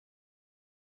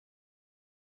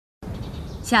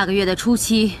下个月的初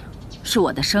7是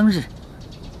我的生日，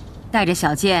带着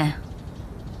小健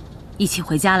一起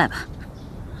回家来吧。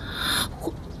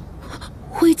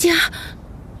回家？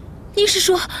你是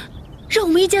说让我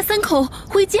们一家3口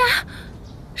回家？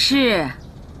是，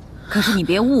可是你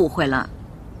别误会了，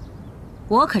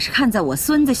我可是看在我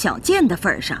孙子小健的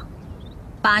份上，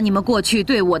把你们过去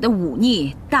对我的忤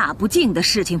逆、大不敬的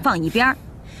事情放一边，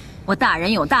我大人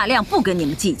有大量，不跟你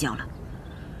们计较了。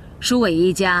舒伟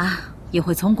一家也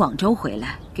会从广州回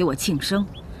来给我庆生，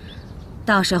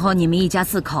到时候你们一家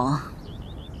4口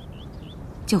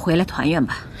就回来团圆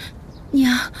吧。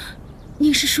娘，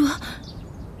您是说，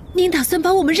您打算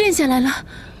把我们认下来了？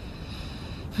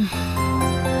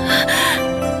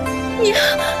娘，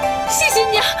谢谢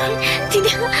娘！婷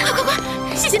婷，快，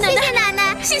谢谢奶奶！谢谢奶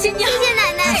奶！谢谢娘！谢谢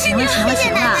奶奶！谢谢娘！谢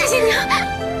谢奶奶！谢谢娘！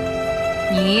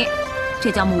你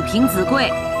这叫母凭子贵，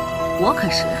我可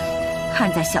是看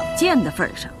在小健的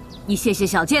份上，你谢谢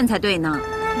小健才对呢。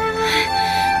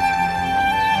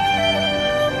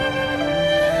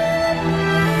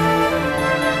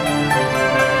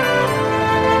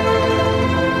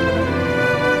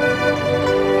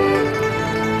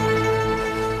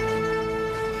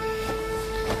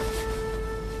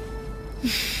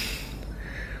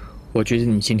我觉得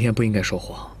你今天不应该说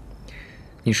谎。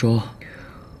你说，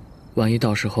万一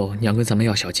到时候娘跟咱们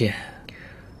要小健，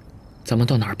咱们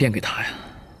到哪儿变给他呀？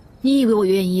你以为我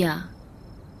愿意啊？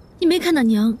你没看到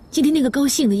娘今天那个高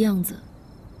兴的样子，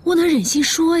我哪忍心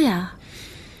说呀？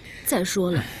再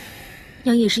说了，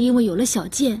娘也是因为有了小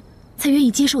健，才愿意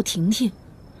接受婷婷。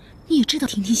你也知道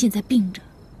婷婷现在病着，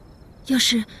要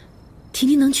是婷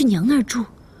婷能去娘那儿住，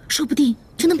说不定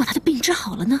就能把她的病治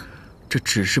好了呢。这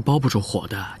纸是包不住火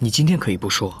的，你今天可以不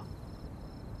说。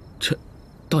这，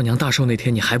到娘大寿那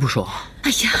天你还不说？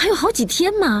哎呀，还有好几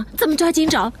天嘛，咱们抓紧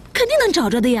找，肯定能找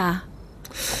着的呀。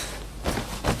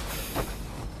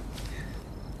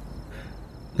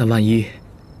那万一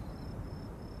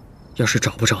要是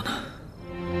找不着呢？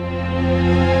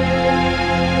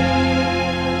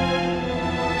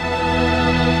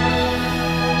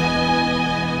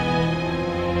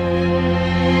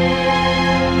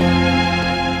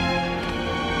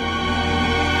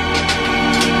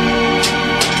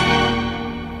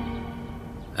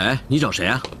哎，你找谁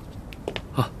啊？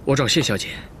啊，我找谢小姐。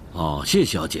哦，谢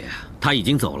小姐，她已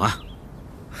经走了。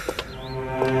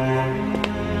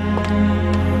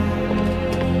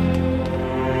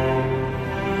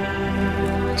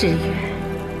志远，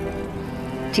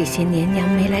这些年娘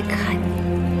没来看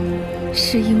你，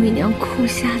是因为娘哭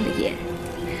瞎了眼。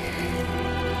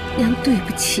娘对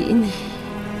不起你。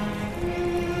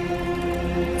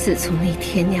自从那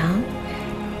天娘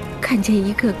看见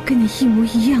一个跟你一模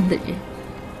一样的人，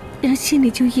娘心里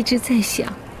就一直在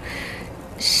想，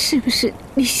是不是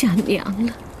你想娘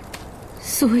了，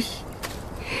所以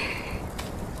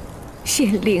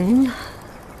显灵了。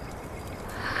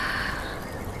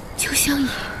秋香姨，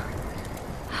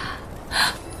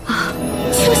啊，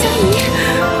秋香姨，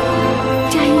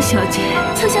佳音小姐，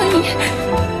秋香姨，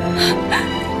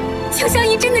秋香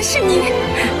姨，真的是你！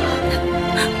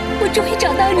我终于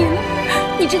找到你了，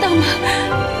你知道吗？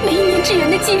每一年致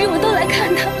远的忌日我都来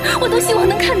看他，我都希望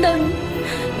能看到你。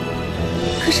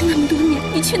可是那么多年，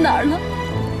你去哪儿了？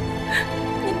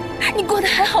你过得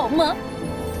还好吗？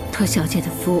托小姐的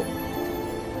福，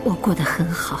我过得很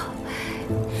好。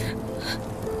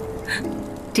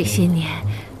这些年，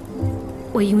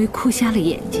我因为哭瞎了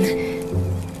眼睛，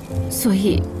所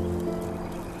以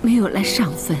没有来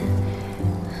上坟。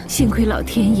幸亏老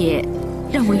天爷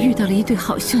让我遇到了一对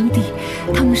好兄弟，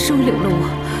他们收留了我，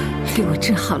给我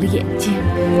治好了眼睛，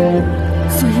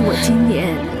所以我今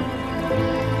年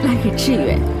来给志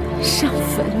远上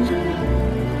坟了。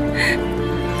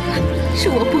是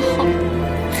我不好，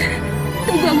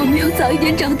都怪我没有早一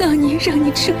点找到你，让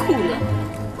你吃苦了。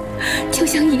秋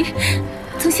香姨，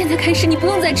从现在开始你不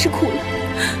用再吃苦了，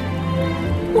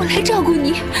我来照顾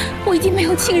你。我已经没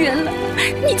有亲人了，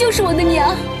你就是我的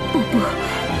娘。不，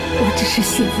我只是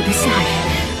幸福的下人，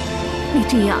你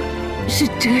这样是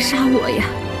折杀我呀！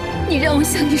你让我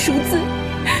向你赎罪，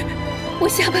我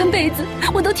下半辈子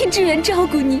我都替志远照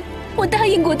顾你，我答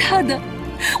应过他的，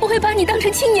我会把你当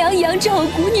成亲娘一样照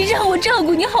顾你，让我照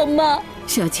顾你好吗？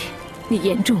小姐，你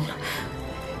言重了，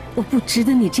我不值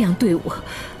得你这样对我。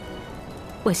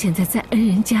我现在在恩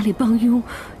人家里帮佣，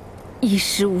衣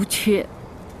食无缺，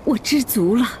我知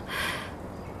足了。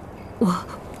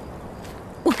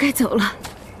我该走了。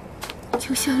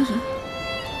秋香姨，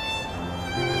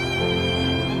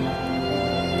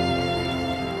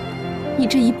你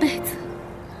这一辈子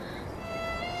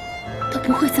都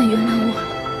不会再原谅我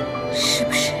了，是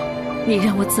不是？你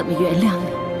让我怎么原谅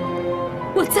你？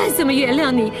我再怎么原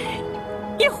谅你，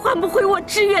也换不回我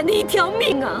志远的一条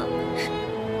命啊！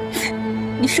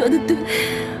你说的对，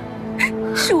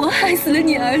是我害死了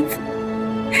你儿子。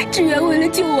志远为了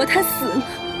救我，他死了，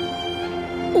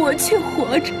我却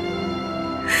活着。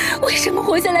为什么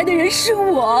活下来的人是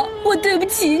我？我对不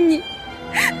起你，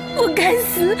我该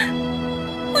死，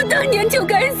我当年就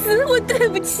该死，我对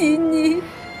不起你。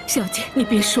小姐，你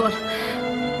别说了，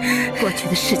过去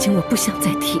的事情我不想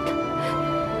再提了。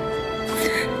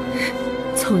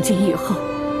从今以后，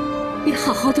你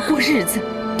好好的过日子，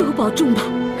多保重吧。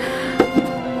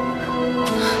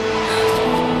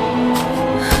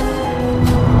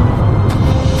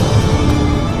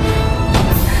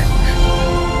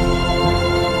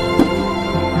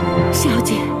小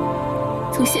姐，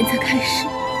从现在开始，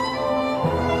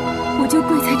我就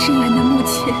跪在志远的墓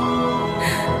前，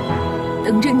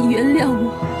等着你原谅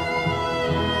我。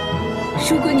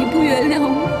如果你不原谅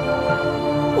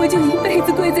我，我就一辈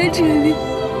子跪在这里，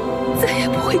再也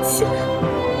不会起来。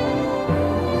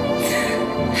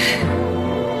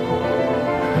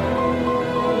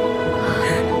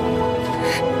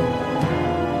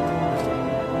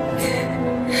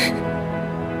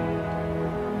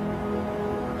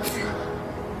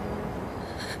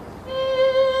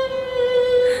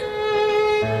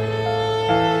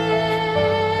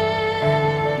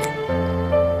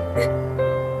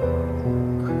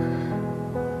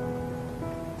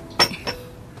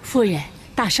夫人，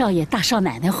大少爷、大少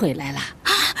奶奶回来了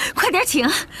啊！快点请。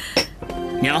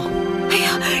娘。哎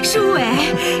呀，舒伟，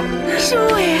舒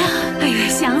伟啊！哎呀，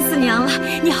想死娘了！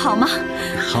你好吗？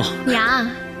好。娘。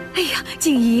哎呀，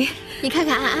静怡，你看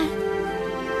看安安，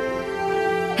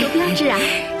多标致啊！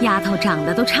丫头长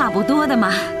得都差不多的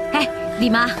嘛。哎，李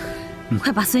妈，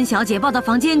快把孙小姐抱到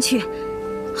房间去，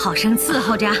好生伺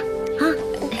候着啊！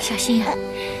小心啊，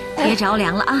别着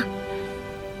凉了啊！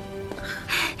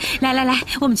来来来，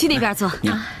我们去那边坐。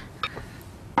娘，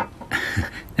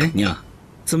哎，娘，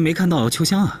怎么没看到秋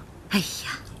香啊？哎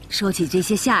呀，说起这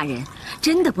些下人，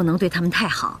真的不能对他们太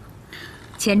好。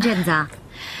前阵子，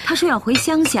他说要回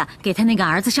乡下给他那个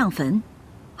儿子上坟，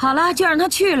好了就让他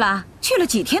去了，去了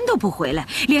几天都不回来，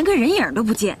连个人影都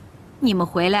不见。你们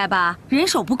回来吧，人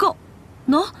手不够。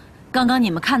喏，刚刚你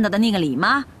们看到的那个李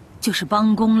妈就是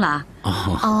帮工了。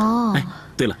哦。哎，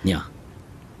对了，娘，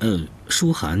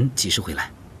舒涵几时回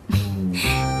来？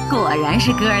果然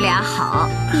是哥俩好，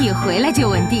一回来就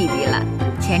问弟弟了。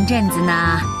前阵子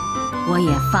呢，我也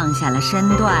放下了身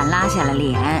段，拉下了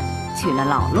脸，去了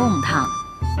老弄堂，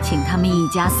请他们一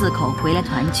家4口回来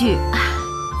团聚。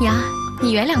娘，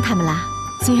你原谅他们了？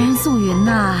虽然素云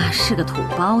呐是个土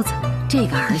包子，这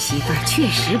个儿媳妇确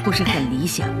实不是很理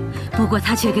想，不过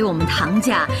她却给我们唐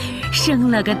家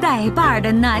生了个带把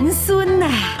的男孙呢。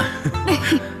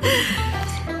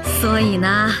所以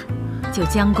呢，就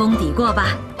将功抵过吧。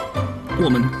我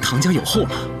们唐家有后了。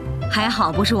还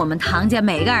好不是我们唐家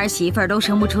每个儿媳妇都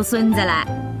生不出孙子来，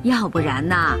要不然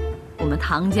呐，我们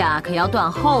唐家可要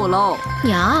断后喽。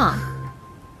娘，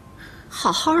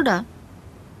好好的，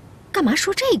干嘛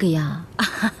说这个呀？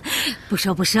不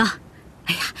说不说。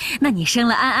哎呀，那你生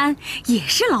了安安也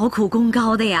是劳苦功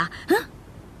高的呀，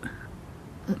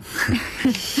对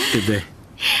不对？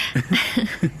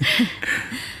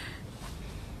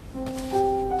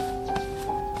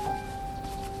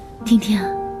婷婷，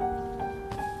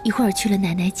一会儿去了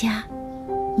奶奶家，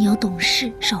你要懂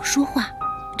事，少说话，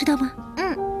知道吗？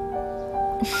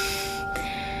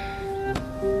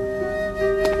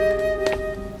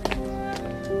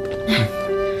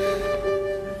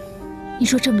你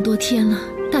说这么多天了，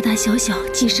大大小小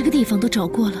几10个地方都找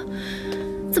过了，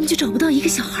怎么就找不到一个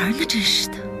小孩呢？真是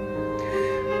的。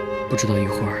不知道一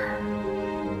会儿，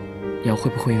娘会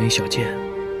不会因为小贱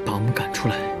把我们赶出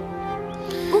来？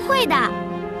不会的。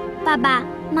爸爸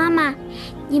妈妈，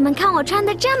你们看我穿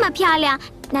得这么漂亮，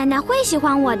奶奶会喜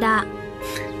欢我的。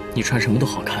你穿什么都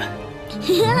好看。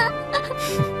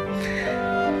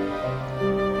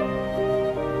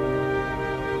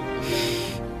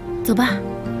走吧。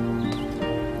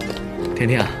甜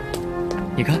甜啊，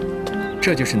你看，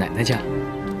这就是奶奶家，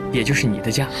也就是你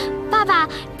的家。爸爸，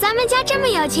咱们家这么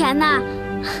有钱呢。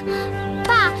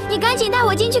爸，你赶紧带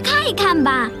我进去看一看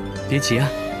吧。别急啊。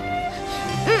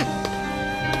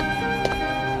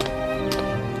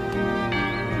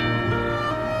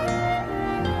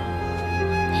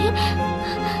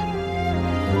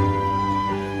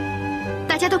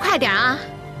大家都快点啊！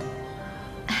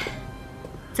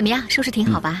怎么样，收拾挺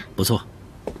好吧？不错。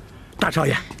大少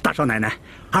爷、大少奶奶、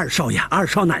二少爷、二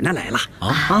少奶奶来了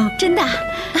真的。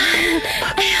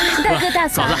哎呀，大哥大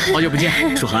嫂，嫂子，好久不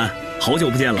见。舒涵，好久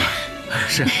不见了。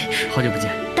是，好久不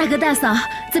见。大哥大嫂，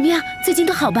怎么样？最近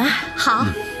都好吧？好，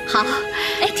好，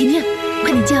哎，婷婷，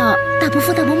快点叫大伯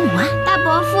父、大伯母啊！大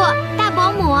伯父、大伯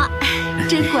母，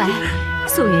真乖。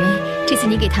素云，这次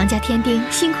你给唐家添丁，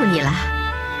辛苦你了。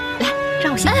来，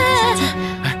让我先看看小姐。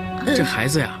哎，这孩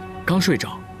子呀，刚睡着，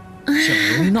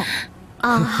小容易闹。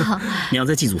哦，娘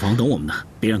在祭祖房等我们呢，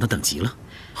别让他等急了。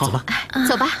好，走吧，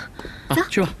走吧，走，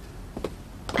去吧。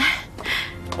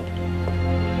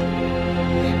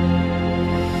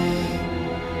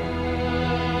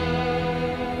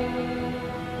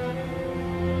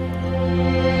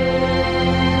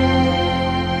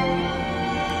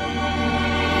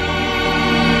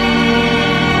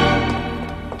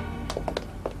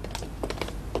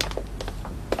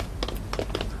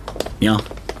娘，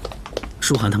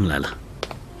舒涵他们来了。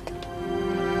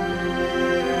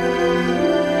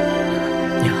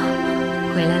娘，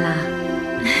回来啦。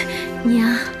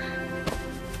娘，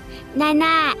奶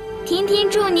奶，婷婷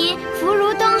祝您福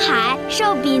如东海，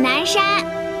寿比南山。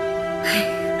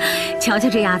瞧瞧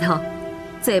这丫头，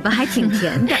嘴巴还挺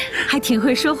甜的，还挺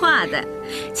会说话的。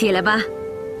起来吧，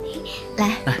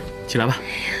来，起来吧。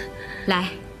来，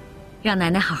让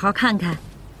奶奶好好看看，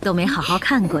都没好好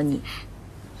看过你。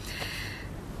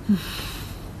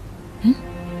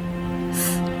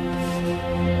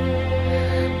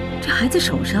这孩子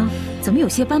手上怎么有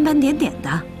些斑斑点点的？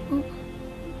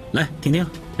来，婷婷，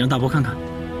让大伯看看。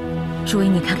淑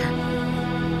英，你看看。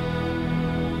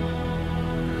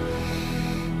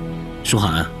舒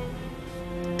涵，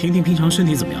婷婷平常身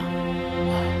体怎么样？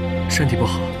身体不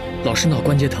好，老是闹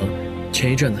关节疼，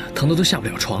前一阵子疼得都下不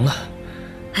了床了。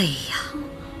哎呀，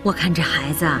我看这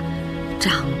孩子啊，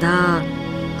长得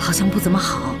好像不怎么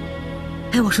好。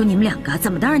哎，我说你们两个怎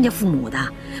么当人家父母的，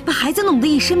把孩子弄得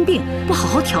一身病，不好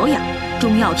好调养，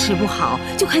中药吃不好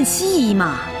就看西医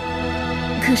嘛。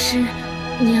可是，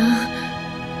娘，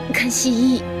看西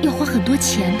医要花很多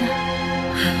钱的。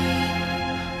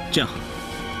这样，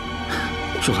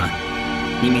舒涵，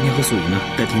你明天和素云呢，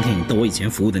带婷婷到我以前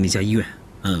服务的那家医院。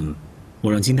我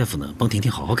让金大夫呢帮婷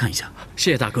婷好好看一下。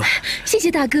谢谢大哥。谢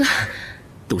谢大哥。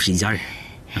都是一家人。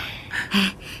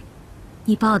哎，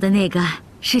你抱的那个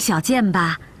是小健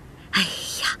吧？哎呀，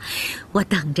我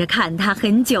等着看他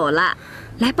很久了。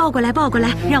来，抱过来，抱过来，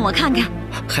让我看看。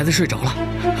孩子睡着了，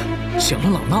醒了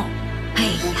老闹。哎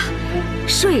呀，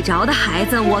睡着的孩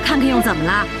子，我看看又怎么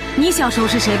了？你小时候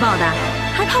是谁抱的？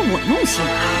还怕我弄醒孩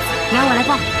子？来，我来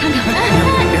抱，看看。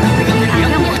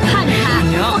让我看看，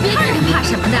我别看看怕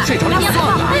什么的。睡着了，你来抱，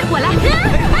我来。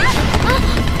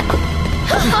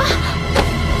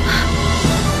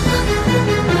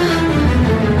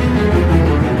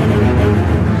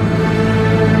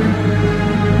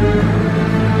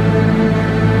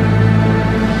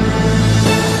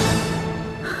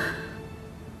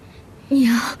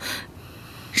娘，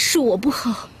是我不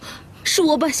好，是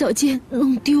我把小健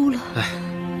弄丢了。哎，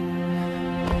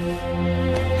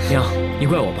娘，你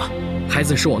怪我吧，孩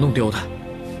子是我弄丢的。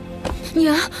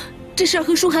娘，这事儿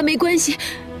和舒涵没关系，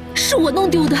是我弄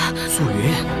丢的。素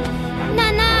云，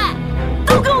奶奶，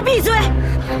都给我闭嘴！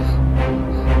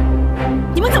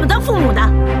你们怎么当父母的？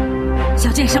小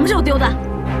健什么时候丢的？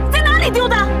在哪里丢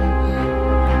的？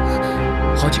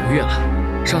好几个月了，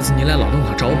上次您来老弄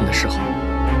堂找我们的时候，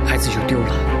孩子就丢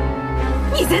了。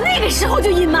你在那个时候就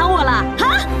隐瞒我了啊？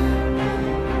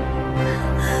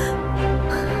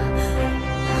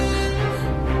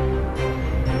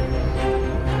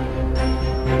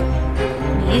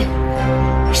你，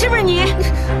是不是你？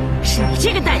是你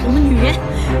这个歹毒的女人，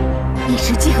一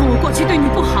直记恨我过去对你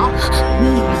不好，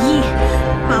你有意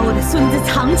把我的孙子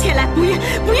藏起来，不愿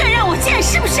让我见，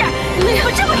是不是？你为什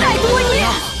么这么歹毒啊你？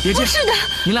别这样，不是的，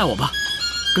您赖我吧，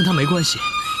跟他没关系。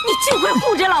你就会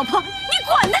护着老婆，你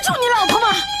管得住你老婆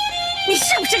吗？你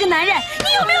是不是个男人？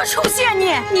你有没有出息啊你？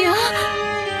娘，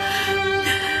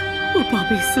我宝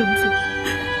贝孙子，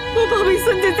我宝贝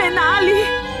孙子在哪里？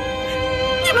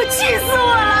你们气死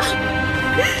我了！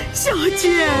小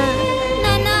健，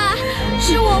奶奶，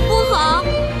是我不好，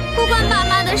不关爸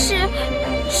妈的事，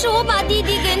是我把弟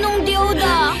弟给弄丢的。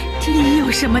你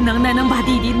有什么能耐能把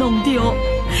弟弟弄丢？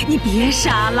你别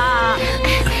傻了。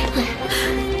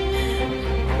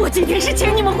我今天是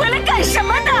请你们回来干什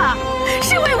么的？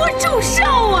是为我祝寿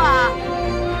啊！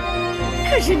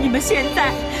可是你们现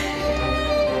在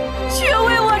却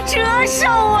为我折寿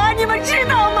啊！你们知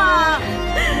道吗？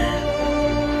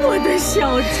我的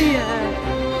小健，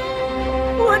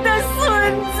我的孙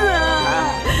子，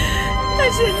他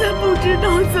现在不知道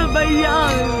怎么样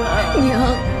了。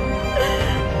娘，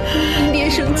您别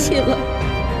生气了，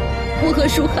我和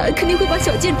舒涵肯定会把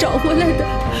小健找回来的。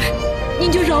您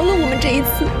就饶了我们这一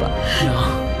次吧。娘，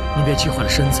你别气坏了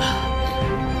身子。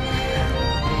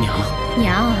娘，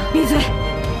娘，闭嘴！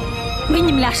没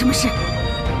你们俩什么事。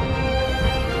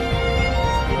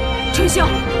春秀，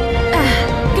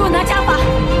给我拿家法！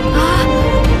啊，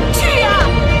去呀！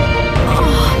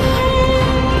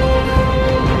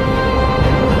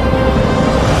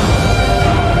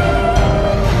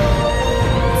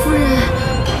夫人，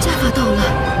家法到了。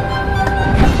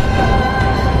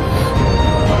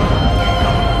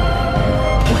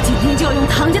我今天就要用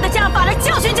唐家的家法来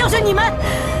教训教训你们！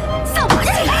丧门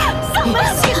星，丧门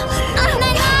星！奶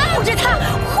奶，护着他，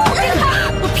护着他！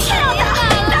我偏要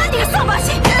打你个丧把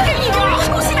星！给你个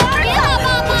出息的儿子！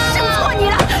我生错你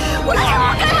了！我该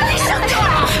把你生出来！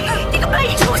你个没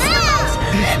出息的东西！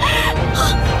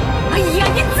哎呀，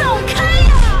你走开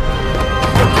呀！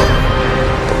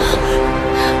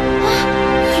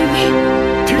婷婷，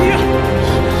婷婷，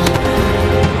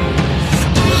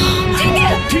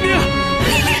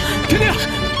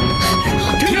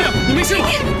你没事吧？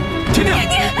婷婷，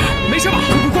没事吧？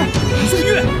快，送医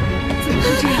院！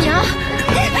娘，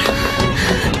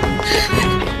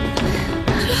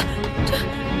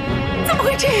怎么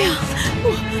会这样？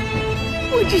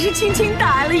我只是轻轻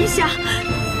打了一下，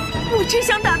我只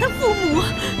想打他父母，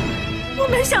我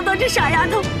没想到这傻丫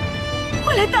头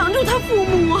会来挡住他父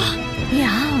母啊！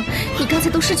娘，你刚才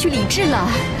都失去理智了。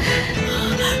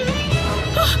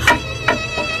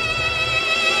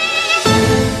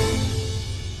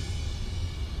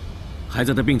孩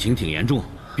子的病情挺严重，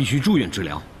必须住院治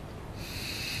疗。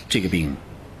这个病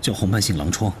叫红斑性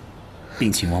狼疮，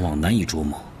病情往往难以捉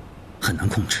摸，很难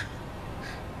控制。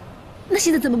那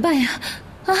现在怎么办呀？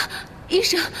啊，医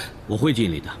生，我会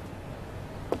尽力的。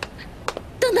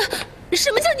等等，什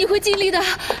么叫你会尽力的？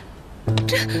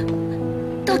这，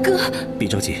大哥，别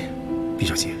着急，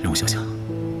让我想想。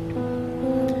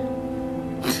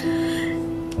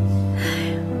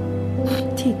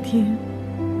婷婷，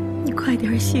你快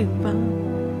点醒吧，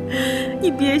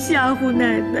你别吓唬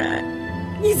奶奶，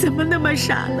你怎么那么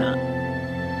傻呢？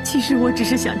其实我只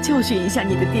是想教训一下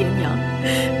你的爹娘，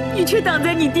你却挡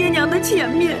在你爹娘的前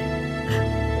面，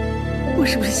我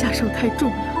是不是下手太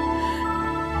重了？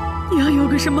你要有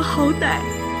个什么好歹，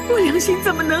我良心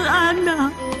怎么能安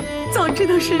呢？早知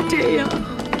道是这样，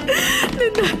奶，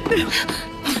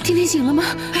婷婷醒了吗？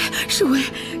哎，世伟，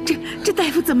这大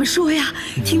夫怎么说呀？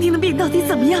婷婷的病到底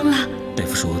怎么样了？大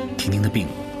夫说婷婷的病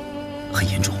很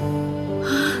严重。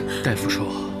大夫说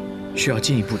需要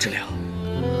进一步治疗。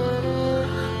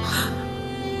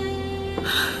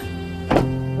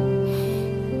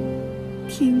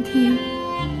婷婷，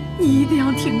你一定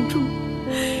要挺住，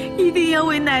一定要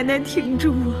为奶奶挺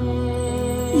住啊！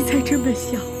你才这么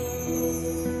小，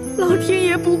老天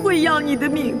爷不会要你的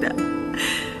命的，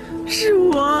是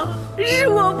我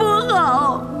不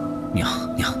好。娘，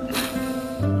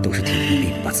都是婷婷的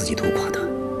病把自己拖垮的，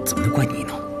怎么能怪你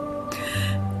呢？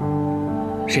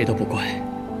谁都不怪，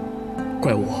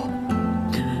怪我，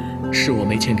是我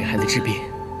没钱给孩子治病，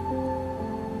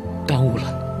耽误了。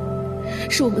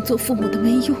是我们做父母的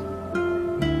没用，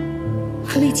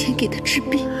没钱给他治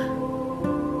病。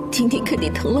婷婷肯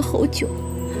定疼了好久，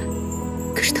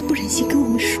可是她不忍心跟我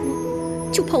们说，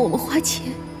就怕我们花钱。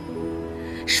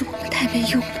是我们太没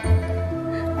用了。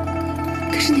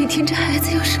可是那天这孩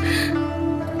子要是……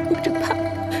我真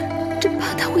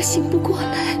怕他会醒不过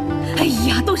来。哎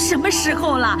呀，都什么时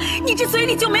候了，你这嘴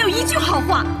里就没有一句好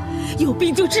话？有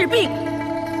病就治病。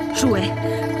舒伟，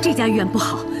这家医院不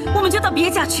好，我们就到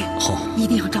别家去。好，一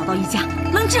定要找到一家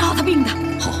能治好他病的。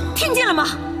好，听见了吗？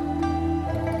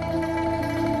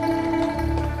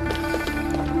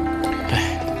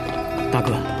哎，大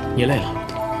哥，你累了，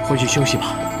回去休息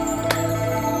吧。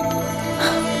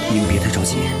你们别太着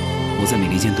急，我在美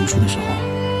利坚读书的时候，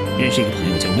认识一个朋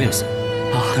友叫威尔森，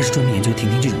他是专门研究婷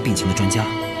婷这种病情的专家。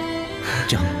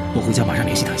这样，我回家马上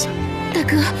联系他一下。大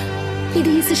哥，你的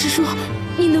意思是说，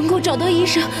你能够找到医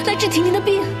生来治婷婷的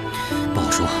病？不好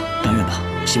说，但愿吧，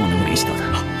希望能够联系到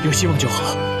他。有希望就好。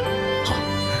好，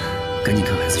赶紧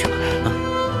看孩子去吧。啊，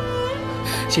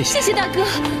谢谢。谢谢大哥。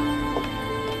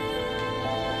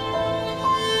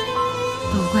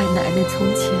都怪奶奶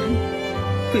从前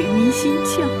鬼迷心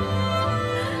窍，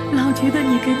老觉得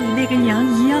你跟你那个娘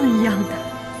一样的，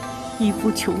一副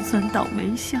穷酸倒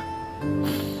霉相。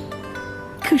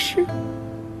可是，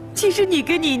其实你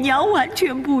跟你娘完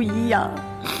全不一样，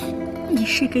你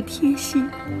是个贴心、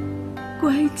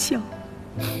乖巧、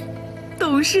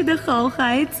懂事的好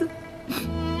孩子。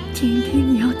婷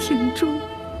婷，你要挺住，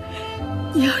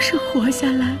你要是活下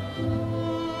来，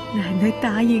奶奶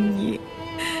答应你，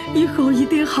以后一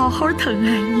定好好疼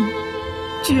爱你，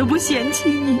绝不嫌弃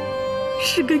你，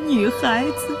是个女孩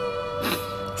子。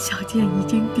小健已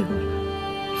经丢了，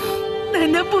奶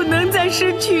奶不能再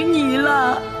失去你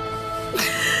了。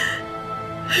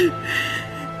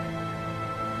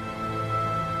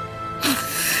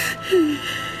甜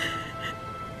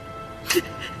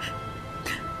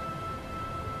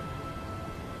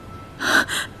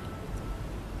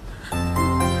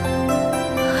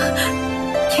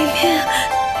甜，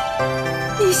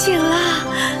你醒了。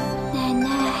奶奶，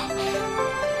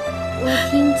我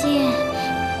听见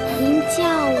您叫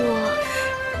我。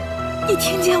你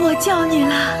听见我叫你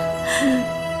了？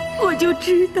我就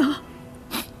知道，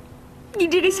你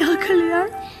这个小可怜儿，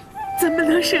怎么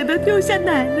能舍得丢下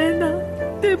奶奶呢？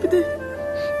对不对？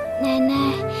奶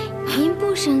奶，您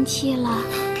不生气了？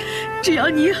只要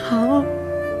你好，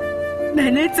奶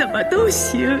奶怎么都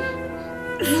行。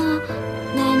那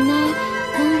奶奶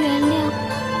能原谅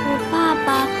我爸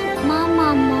爸妈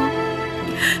妈吗？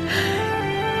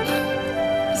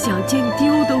小健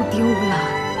丢都丢了，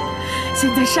现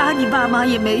在杀你爸妈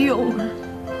也没用啊。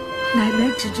奶奶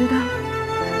只知道，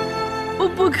我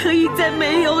不可以再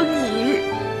没有你。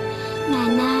奶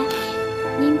奶，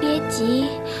您别急，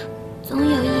总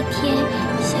有一天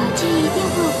小健一定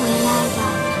会回来的。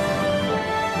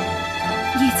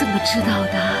你怎么知道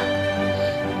的？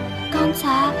刚才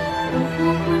我昏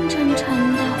昏沉沉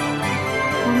的，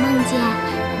我梦见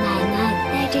奶奶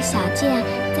带着小健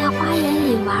在花园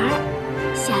里玩，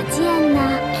小健呢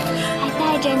还带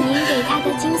着您给他的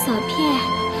金锁片，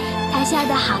他笑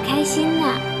得好开心呢。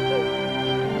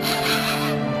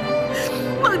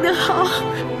梦得好，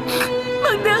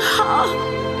梦得好，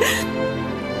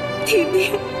婷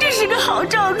婷真是个好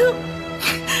兆头。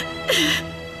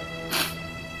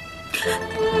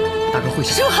大哥会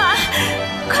醒。舒涵，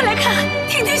快来看，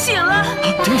婷婷醒了。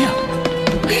婷婷，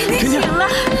婷婷醒了。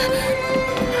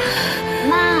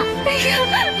妈，哎呀，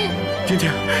婷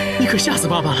婷，你可吓死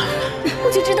爸爸了！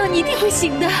我就知道你一定会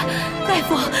醒的。大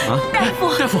夫，大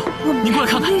夫，大夫，您过来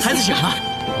看看，孩子醒了。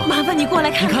麻烦你过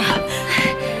来看看。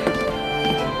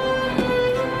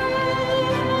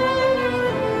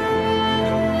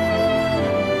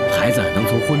孩子能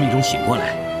从昏迷中醒过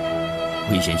来，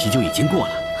危险期就已经过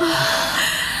了。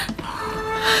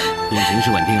病情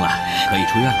是稳定了，可以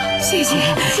出院了。谢谢，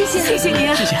谢谢，谢谢您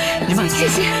啊！谢谢，您慢走。谢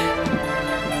谢。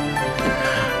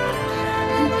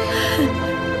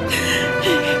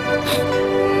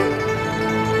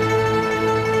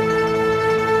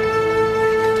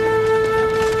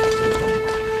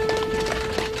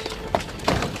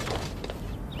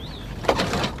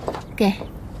给，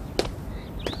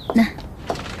那，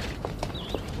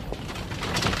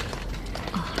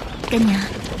干娘，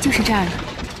就是这儿了。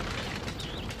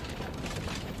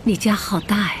你家好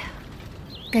大呀，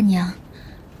干娘，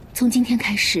从今天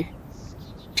开始，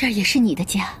这儿也是你的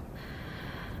家。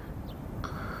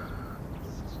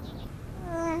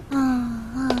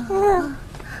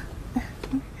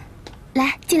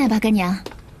来，进来吧，干娘。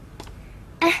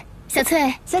哎，小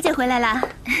翠，小姐回来啦，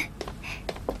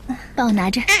帮我拿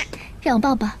着，让我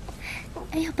抱抱。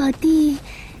哎呦，宝弟，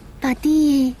宝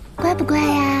弟，乖不乖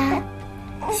呀？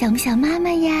想不想妈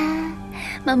妈呀？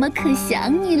妈妈可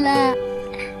想你了。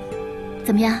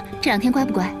怎么样？这2天乖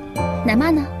不乖？奶妈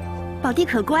呢？宝弟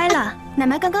可乖了，奶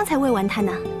妈刚刚才喂完他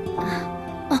呢。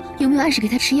哦，有没有按时给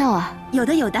他吃药啊？有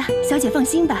的有的，小姐放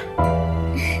心吧。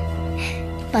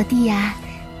宝弟呀，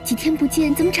几天不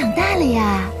见，怎么长大了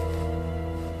呀？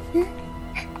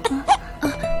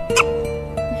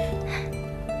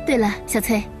对了，小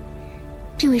翠，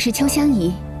这位是秋香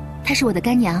姨，她是我的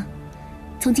干娘。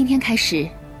从今天开始，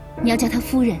你要叫她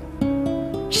夫人。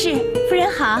是，夫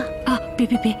人好。啊，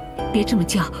别这么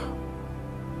叫，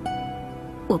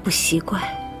我不习惯。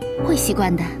会习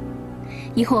惯的，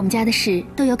以后我们家的事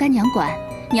都由干娘管，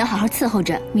你要好好伺候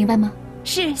着，明白吗？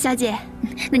是，小姐。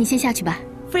那你先下去吧。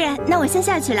夫人，那我先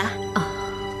下去了。啊，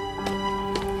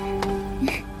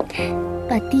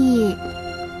宝弟，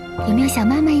有没有想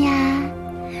妈妈呀？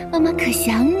妈妈可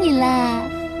想你了。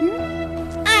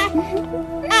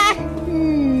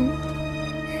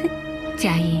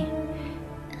佳音，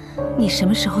你什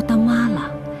么时候当妈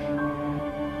了？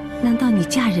难道你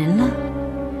嫁人了？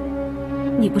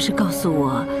你不是告诉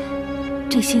我，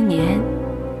这些年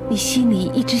你心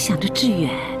里一直想着志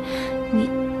远？你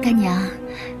干娘，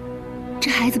这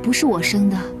孩子不是我生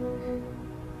的，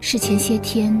是前些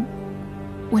天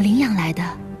我领养来的。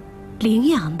领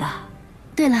养的？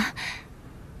对了，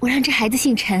我让这孩子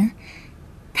姓陈，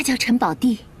他叫陈宝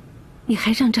弟。你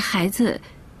还让这孩子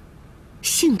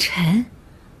姓陈？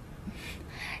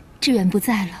志远不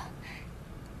在了，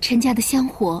陈家的香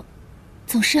火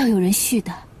总是要有人续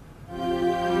的。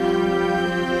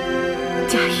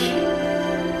佳怡，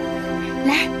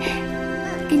来，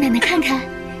给奶奶看看，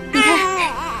你看，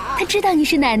他知道你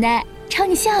是奶奶，朝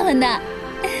你笑了呢。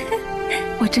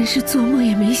我真是做梦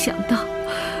也没想到，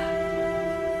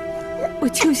我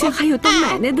秋香还有当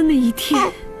奶奶的那一天。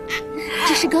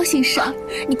这是高兴事儿，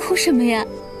你哭什么呀？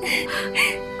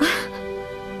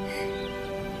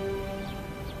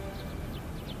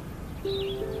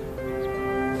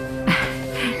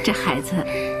这孩子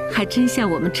还真像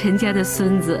我们陈家的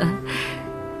孙子，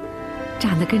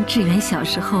长得跟志远小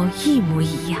时候一模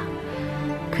一样，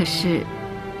可是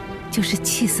就是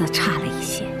气色差了一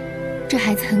些。这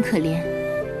孩子很可怜，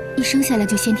一生下来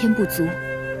就先天不足，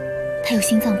他有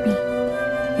心脏病。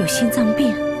有心脏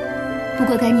病？不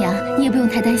过干娘，你也不用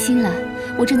太担心了，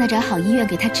我正在找好医院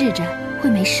给他治着，会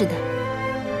没事的。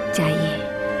佳怡，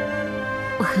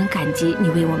我很感激你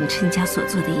为我们陈家所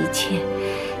做的一切，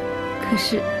可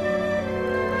是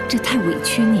这太委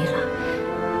屈你了。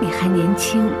你还年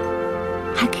轻，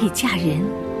还可以嫁人。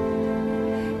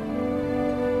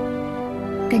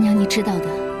干娘，你知道的，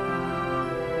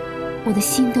我的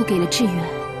心都给了志远，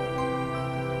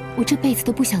我这辈子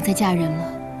都不想再嫁人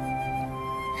了。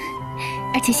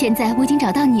而且现在我已经找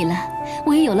到你了，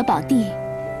我也有了宝地，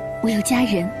我有家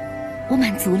人，我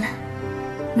满足了。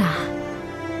那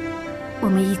我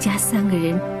们一家3个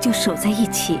人就守在一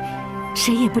起，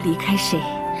谁也不离开谁。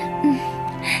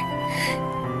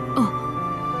哦，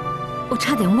我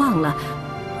差点忘了，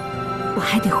我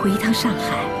还得回一趟上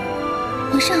海。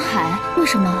回上海？为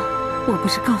什么？我不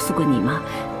是告诉过你吗？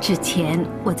之前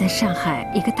我在上海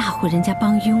一个大户人家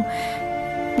帮佣，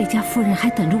那家夫人还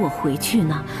等着我回去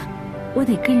呢，我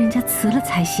得跟人家辞了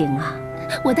才行啊。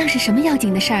我当是什么要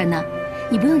紧的事儿呢？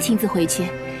你不用亲自回去，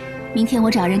明天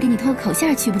我找人给你托口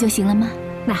信去不就行了吗？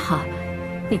那好，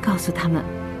你告诉他们，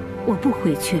我不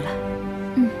回去了。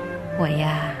我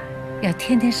呀，要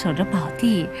天天守着宝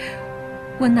地，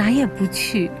我哪也不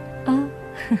去啊。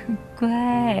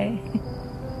乖。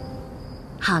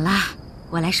好啦，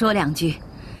我来说2句。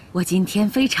我今天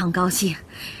非常高兴，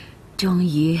终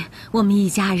于我们一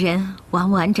家人完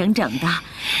完整整的、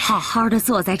好好的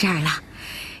坐在这儿了。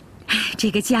这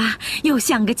个家又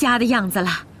像个家的样子了。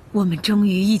我们终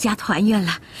于一家团圆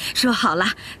了。说好了，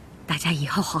大家以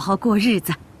后好好过日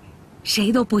子，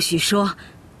谁都不许说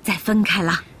再分开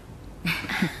了。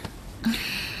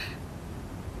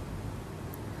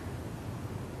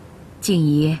静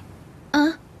怡，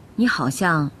你好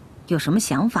像有什么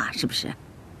想法，是不是？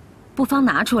不妨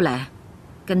拿出来，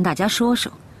跟大家说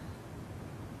说。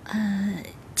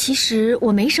其实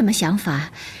我没什么想法，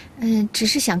只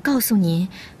是想告诉您，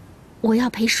我要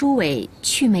陪舒伟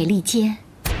去美利坚。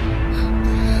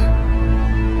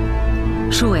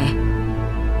舒伟，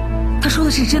他说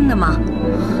的是真的吗？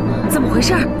怎么回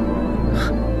事？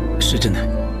是真的，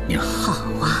娘。好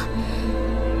啊，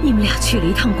你们俩去了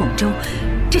一趟广州，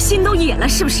这心都野了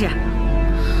是不是？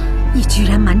你居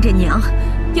然瞒着娘，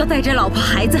要带着老婆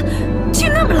孩子去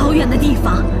那么老远的地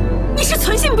方，你是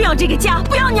存心不要这个家，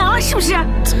不要娘了是不是？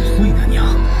怎么会呢，娘？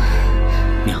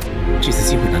娘，这次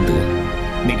机会难得，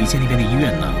美利坚那边的医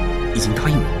院呢，已经答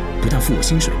应我，不但付我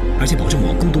薪水，而且保证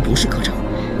我攻读博士课程。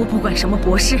我不管什么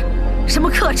博士，什么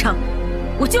课程，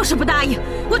我就是不答应，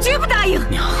我绝不答应。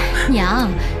娘，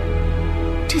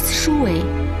这次舒伟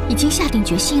已经下定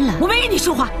决心了。我没跟你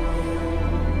说话。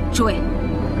舒伟，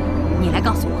你来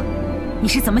告诉我，你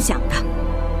是怎么想的？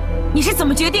你是怎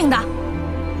么决定的？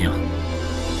娘，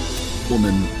我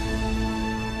们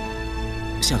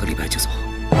下个礼拜就走。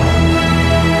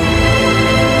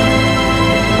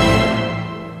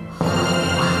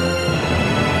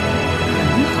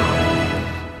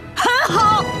很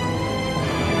好，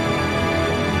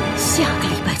下个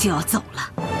礼拜就要走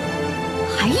了，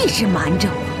还一直瞒着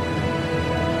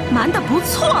我，瞒得不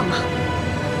错嘛。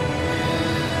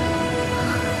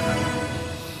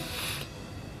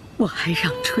我还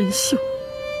让春秀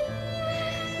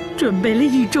准备了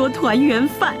一桌团圆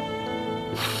饭，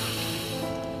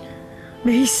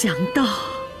没想到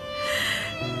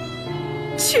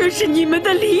却是你们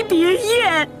的离别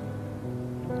宴。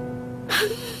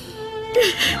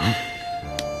娘，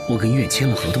我跟医院签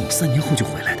了合同，3年后就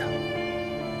回来的。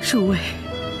舒伟，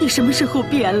你什么时候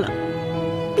变了？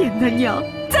变得娘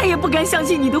再也不敢相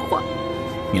信你的话。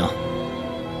娘，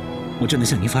我真的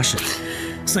向您发誓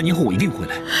，3年后我一定回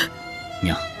来。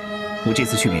娘，我这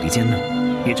次去美利坚呢，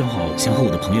也正好想和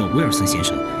我的朋友威尔森先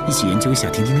生一起研究一下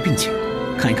婷婷的病情，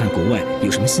看一看国外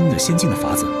有什么新的先进的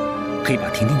法子，可以把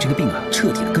婷婷这个病啊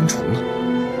彻底的根除了。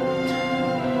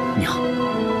娘，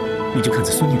你就看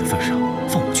在孙女的份上，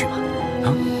放我去吧，啊？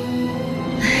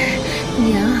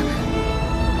娘，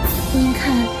您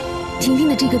看，婷婷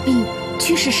的这个病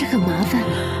确实是很麻烦，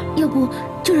要不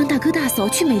就让大哥大嫂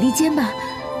去美利坚吧。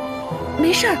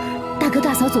没事儿，大哥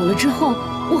大嫂走了之后，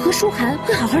我和舒涵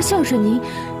会好好孝顺您，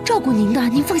照顾您的，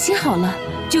您放心好了。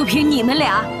就凭你们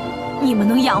俩，你们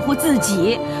能养活自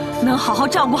己，能好好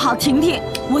照顾好婷婷，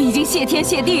我已经谢天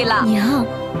谢地了。娘，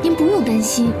您不用担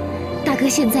心，大哥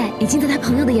现在已经在他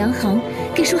朋友的洋行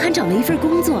给舒涵找了一份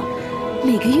工作，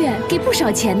每个月给不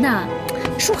少钱呢。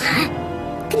舒涵，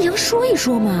跟娘说一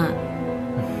说嘛。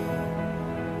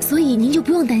所以您就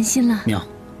不用担心了。娘，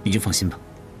你就放心吧，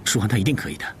舒涵她一定可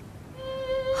以的。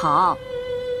好，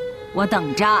我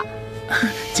等着。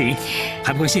锦，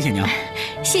还不快谢谢娘。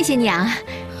谢谢娘。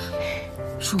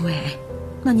舒伟，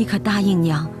那你可答应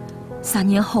娘，3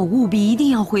年后务必一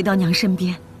定要回到娘身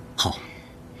边。好。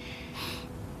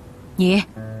你，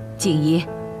锦怡，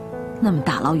那么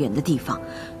大老远的地方，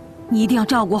你一定要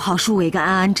照顾好舒伟跟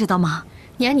安安，知道吗？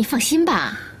娘，你放心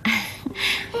吧。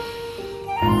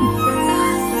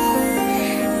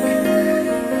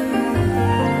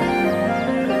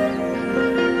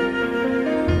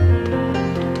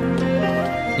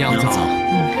娘早。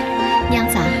娘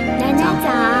早。奶奶早。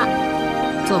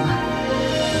坐吧。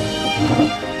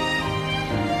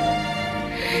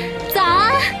早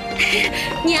啊，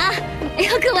娘！哎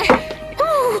呦，各位，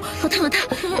哦，好烫好烫！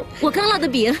我刚烙的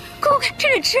饼，快快快，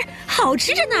趁热吃，好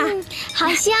吃着呢。好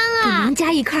香啊！给娘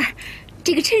加一块，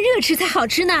这个趁热吃才好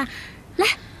吃呢。来，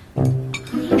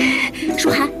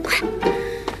舒涵，快！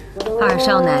二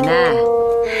少奶奶。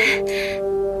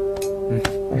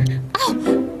哦，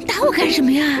打我干什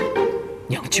么呀？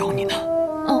娘教你呢。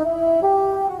哦，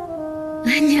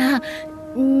娘，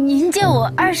您叫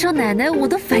我二少奶奶，我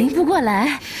都反应不过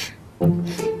来。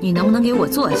你能不能给我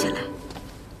坐下来？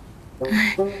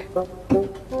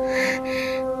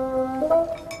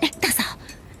哎，大嫂，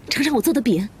尝尝我做的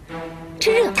饼，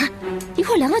趁热啊，一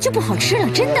会儿凉了就不好吃了，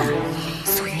真的。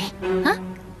素云啊，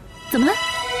怎么了？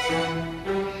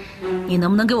你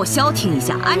能不能给我消停一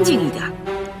下，安静一点？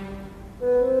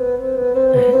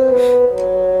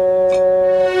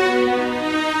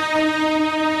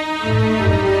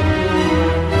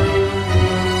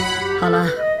好了，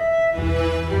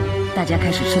大家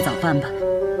开始吃早饭吧。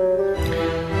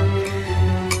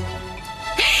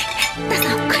大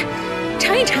嫂，快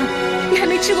尝一尝，你还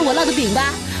没吃过我烙的饼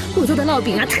吧？我做的烙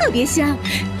饼啊特别香，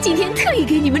今天特意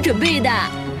给你们准备的。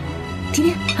婷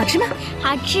婷，好吃吗？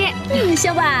好吃。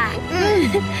香吧？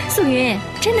素云，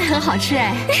真的很好吃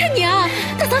哎。娘，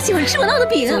大嫂喜欢吃我烙的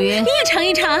饼，素云，你也尝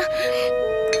一尝。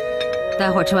待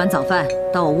会儿吃完早饭，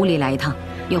到我屋里来一趟，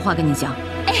有话跟你讲。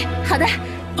哎，好的。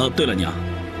对了，娘，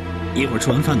一会儿吃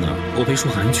完饭呢，我陪舒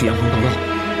涵去洋行报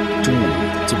到，中午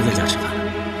就不在家吃饭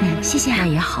了。谢谢啊。那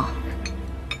也好。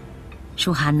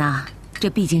舒涵呐，这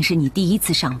毕竟是你第一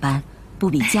次上班，不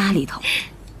比家里头，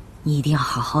你一定要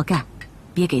好好干，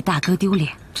别给大哥丢脸，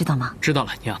知道吗？知道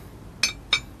了，娘。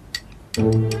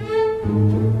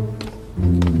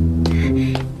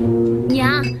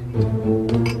娘，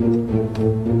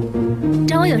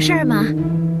找我有事儿吗？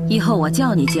以后我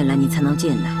叫你进来，你才能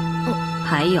进来。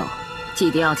还有，记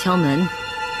得要敲门。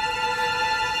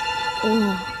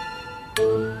哦。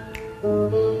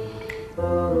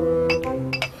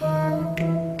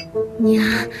娘，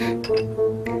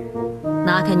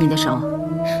拿开你的手。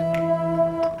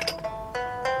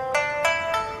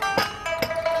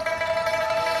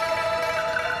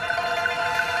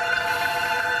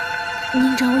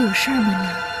您找我有事儿吗，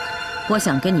娘？我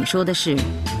想跟你说的是，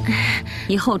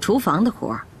以后厨房的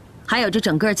活儿，还有这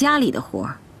整个家里的活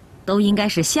儿，都应该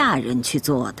是下人去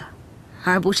做的，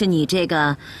而不是你这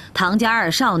个唐家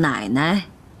二少奶奶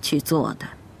去做的。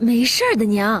没事儿的，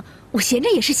娘，我闲着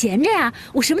也是闲着呀，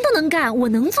我什么都能干，我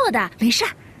能做的，没事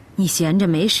儿。你闲着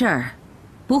没事儿，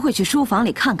不会去书房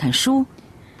里看看书，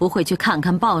不会去看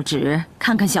看报纸、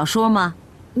看看小说吗？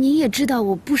你也知道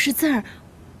我不识字儿，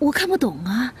我看不懂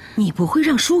啊。你不会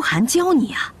让舒涵教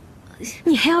你啊？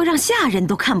你还要让下人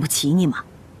都看不起你吗？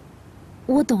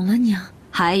我懂了，娘。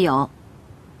还有，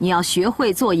你要学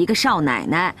会做一个少奶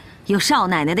奶，有少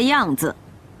奶奶的样子，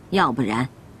要不然，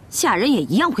下人也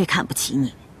一样会看不起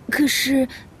你。可是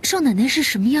少奶奶是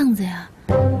什么样子呀？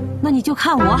那你就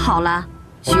看我好了，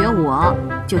学我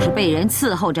就是被人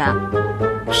伺候着，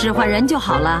使唤人就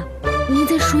好了。您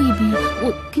再说一遍，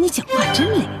我跟你讲话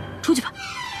真累，出去吧。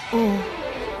哦，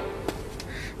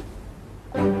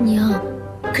娘，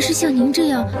可是像您这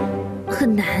样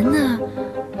很难呢。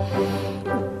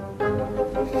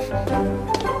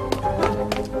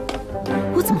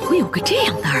我怎么会有个这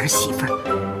样的儿媳妇儿？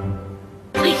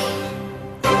嘿，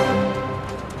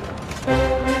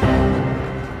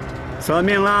算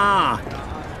命啦！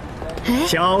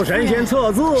小神仙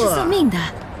测字，是算命的。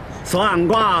算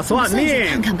卦算命，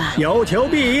看看吧，有求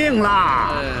必应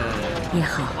啦。也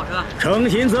好，诚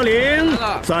心则灵。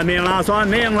算命啦，算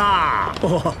命啦！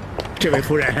哦，这位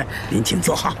夫人，您请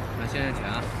坐。那先生请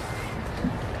啊。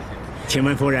请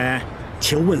问夫人，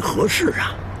求问何事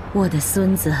啊？我的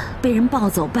孙子被人抱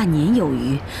走半年有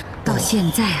余，到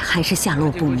现在还是下落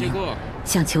不明，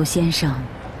想求先生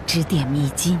指点迷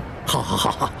津。好，好，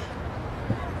好，好。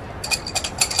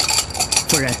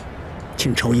夫人，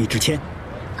请抽一支签。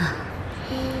啊。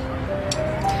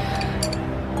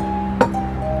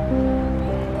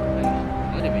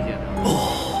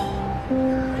哦，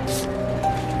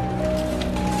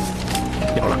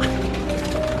有了。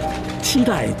期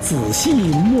待仔细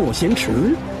莫嫌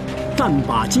迟，但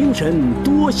把精神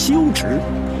多修持。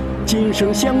今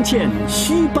生相欠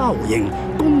须报应，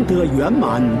功德圆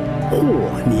满或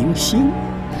宁心。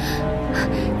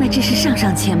那这是上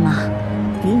上签吗？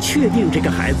您确定这个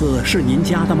孩子是您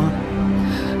家的吗？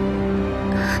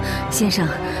先生，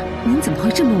您怎么会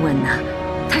这么问呢？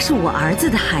他是我儿子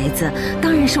的孩子，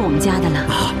当然是我们家的了。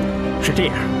啊，是这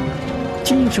样，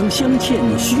今生相欠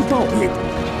须报应，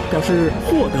表示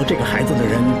获得这个孩子的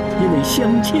人因为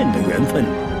相欠的缘分，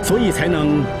所以才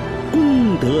能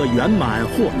功德圆满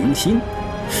或宁心。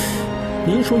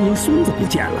您说您孙子不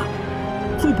见了，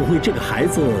会不会这个孩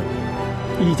子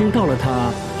已经到了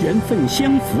他缘分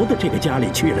相符的这个家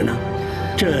里去了呢？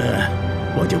这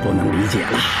我就不能理解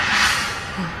了。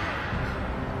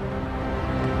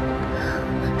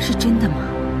是真的吗？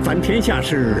凡天下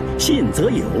事，信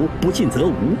则有，不信则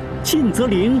无；信则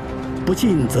灵，不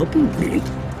信则不灵。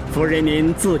夫人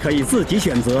您自可以自己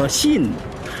选择信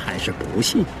还是不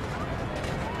信。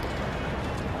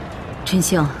春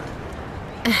秀，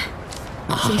哎，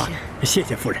先生，谢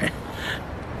谢夫人。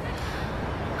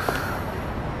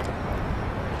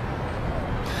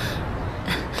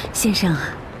先生，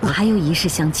我还有一事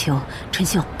相求。春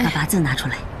秀，把八字拿出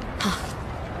来。好。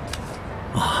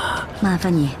麻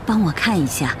烦你帮我看一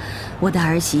下，我的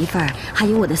儿媳妇儿还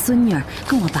有我的孙女儿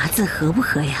跟我八字合不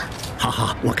合呀？好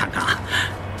好，我看看啊。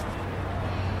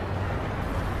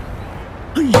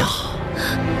哎呀，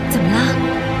怎么了？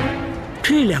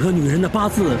这两个女人的八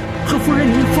字和夫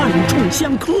人您犯冲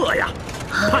相克呀，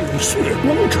怕有血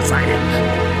光之灾呀。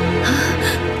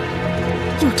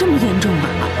有这么严重吗？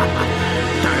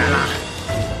当然了，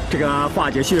这个化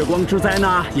解血光之灾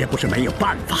呢，也不是没有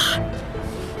办法。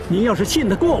您要是信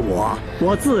得过我，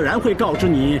我自然会告知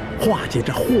你化解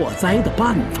这祸灾的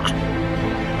办法。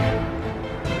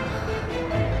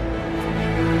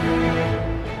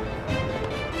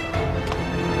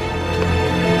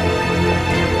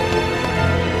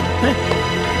哎，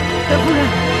夫人。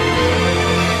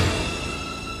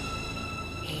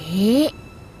哎，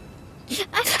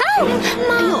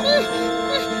妈呦！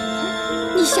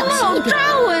你小心一点！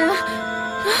抓我呀！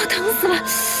啊，疼死了！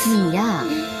你呀，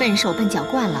笨手笨脚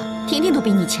惯了，婷婷都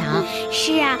比你强。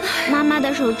是啊，妈妈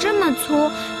的手这么粗，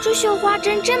这绣花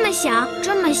针这么小，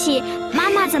这么细，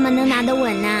妈妈怎么能拿得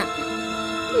稳呢？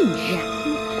你呀，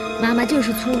妈妈就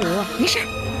是粗鲁，没事。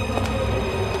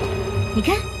你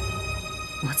看，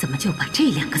我怎么就把这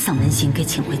两个丧门星给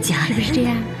请回家了？是不是这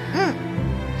样？嗯。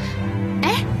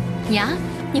哎，娘，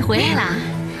你回来啦！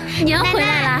娘回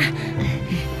来啦！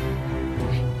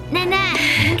奶奶，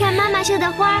您看妈妈绣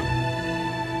的花。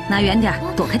拿远点，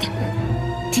躲开点。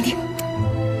婷婷，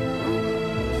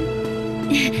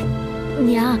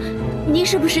娘，您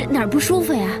是不是哪儿不舒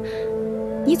服呀？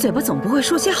你嘴巴总不会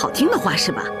说些好听的话是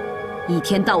吧？一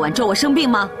天到晚咒我生病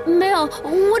吗？没有，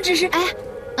我只是……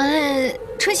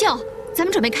春秀，咱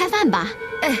们准备开饭吧。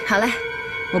哎，好嘞，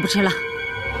我不吃了，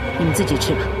你们自己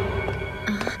吃吧。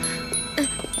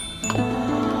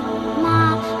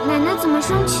妈，奶奶怎么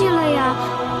生气了呀？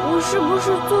我是不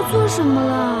是做错什么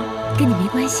了？跟你没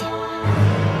关系。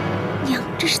娘，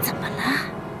这是怎么了？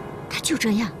她就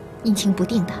这样，阴晴不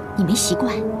定的，你没习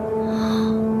惯。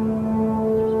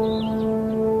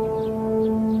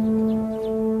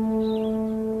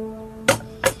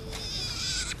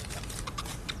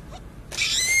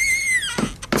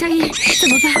佳音，怎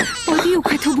么办？宝弟又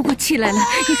快透不过气来了。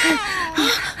你看，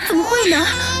怎么会呢？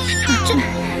这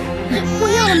我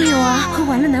药了没有啊？喝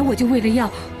完了奶我就喂了药，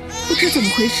不知怎么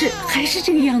回事，还是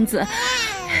这个样子。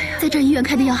在这医院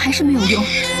开的药还是没有用，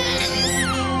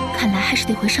看来还是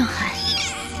得回上海。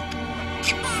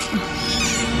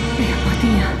哎呀，宝弟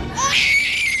呀！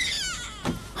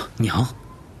娘，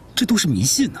这都是迷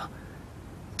信啊！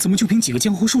怎么就凭几个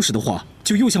江湖术士的话，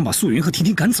就又想把素云和婷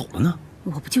婷赶走了呢？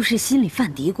我不就是心里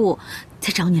犯嘀咕，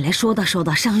才找你来说道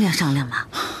商量商量吗？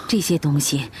这些东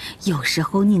西有时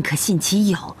候宁可信其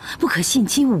有，不可信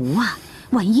其无啊！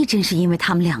万一真是因为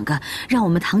他们两个让我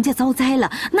们唐家遭灾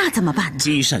了，那怎么办呢？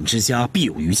积善之家必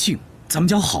有余庆，咱们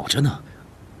家好着呢。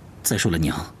再说了，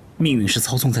娘，命运是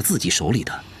操纵在自己手里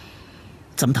的。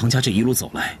咱们唐家这一路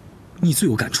走来，你最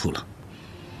有感触了。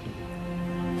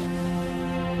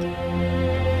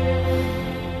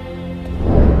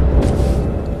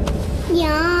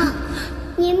娘，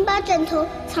您把枕头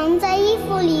藏在衣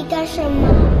服里干什么？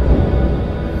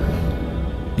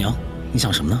娘，你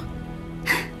想什么呢？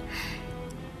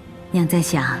娘在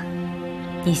想，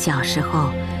你小时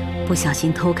候不小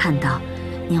心偷看到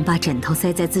娘把枕头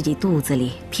塞在自己肚子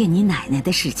里骗你奶奶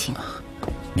的事情。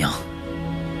娘，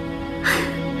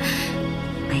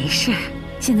没事，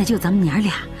现在就咱们娘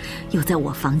俩，又在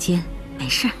我房间，没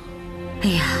事。哎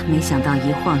呀，没想到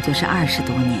一晃就是20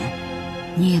多年，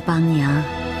你也帮娘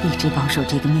一直保守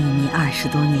这个秘密20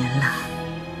多年了。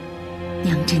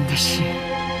娘真的是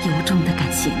由衷的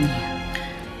感谢你。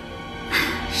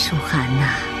舒涵呐，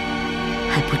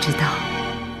还不知道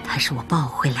他是我抱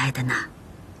回来的呢。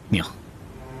娘，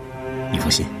你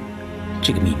放心，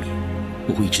这个秘密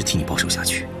我会一直替你保守下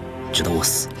去，直到我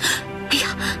死。哎呀，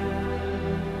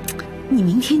你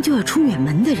明天就要出远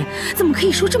门的人，怎么可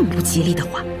以说这么不吉利的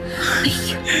话？哎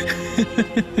呀，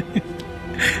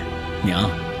娘，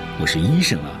我是医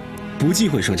生啊，不忌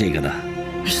讳说这个的。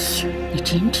哎呀，你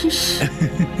真是。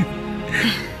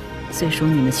虽说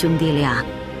你们兄弟俩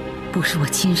不是我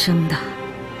亲生的，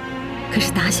可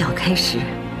是打小开始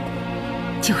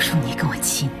就属你跟我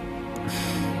亲。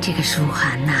这个舒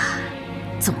涵呐，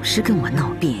总是跟我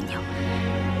闹别扭，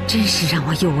真是让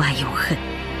我又爱又恨。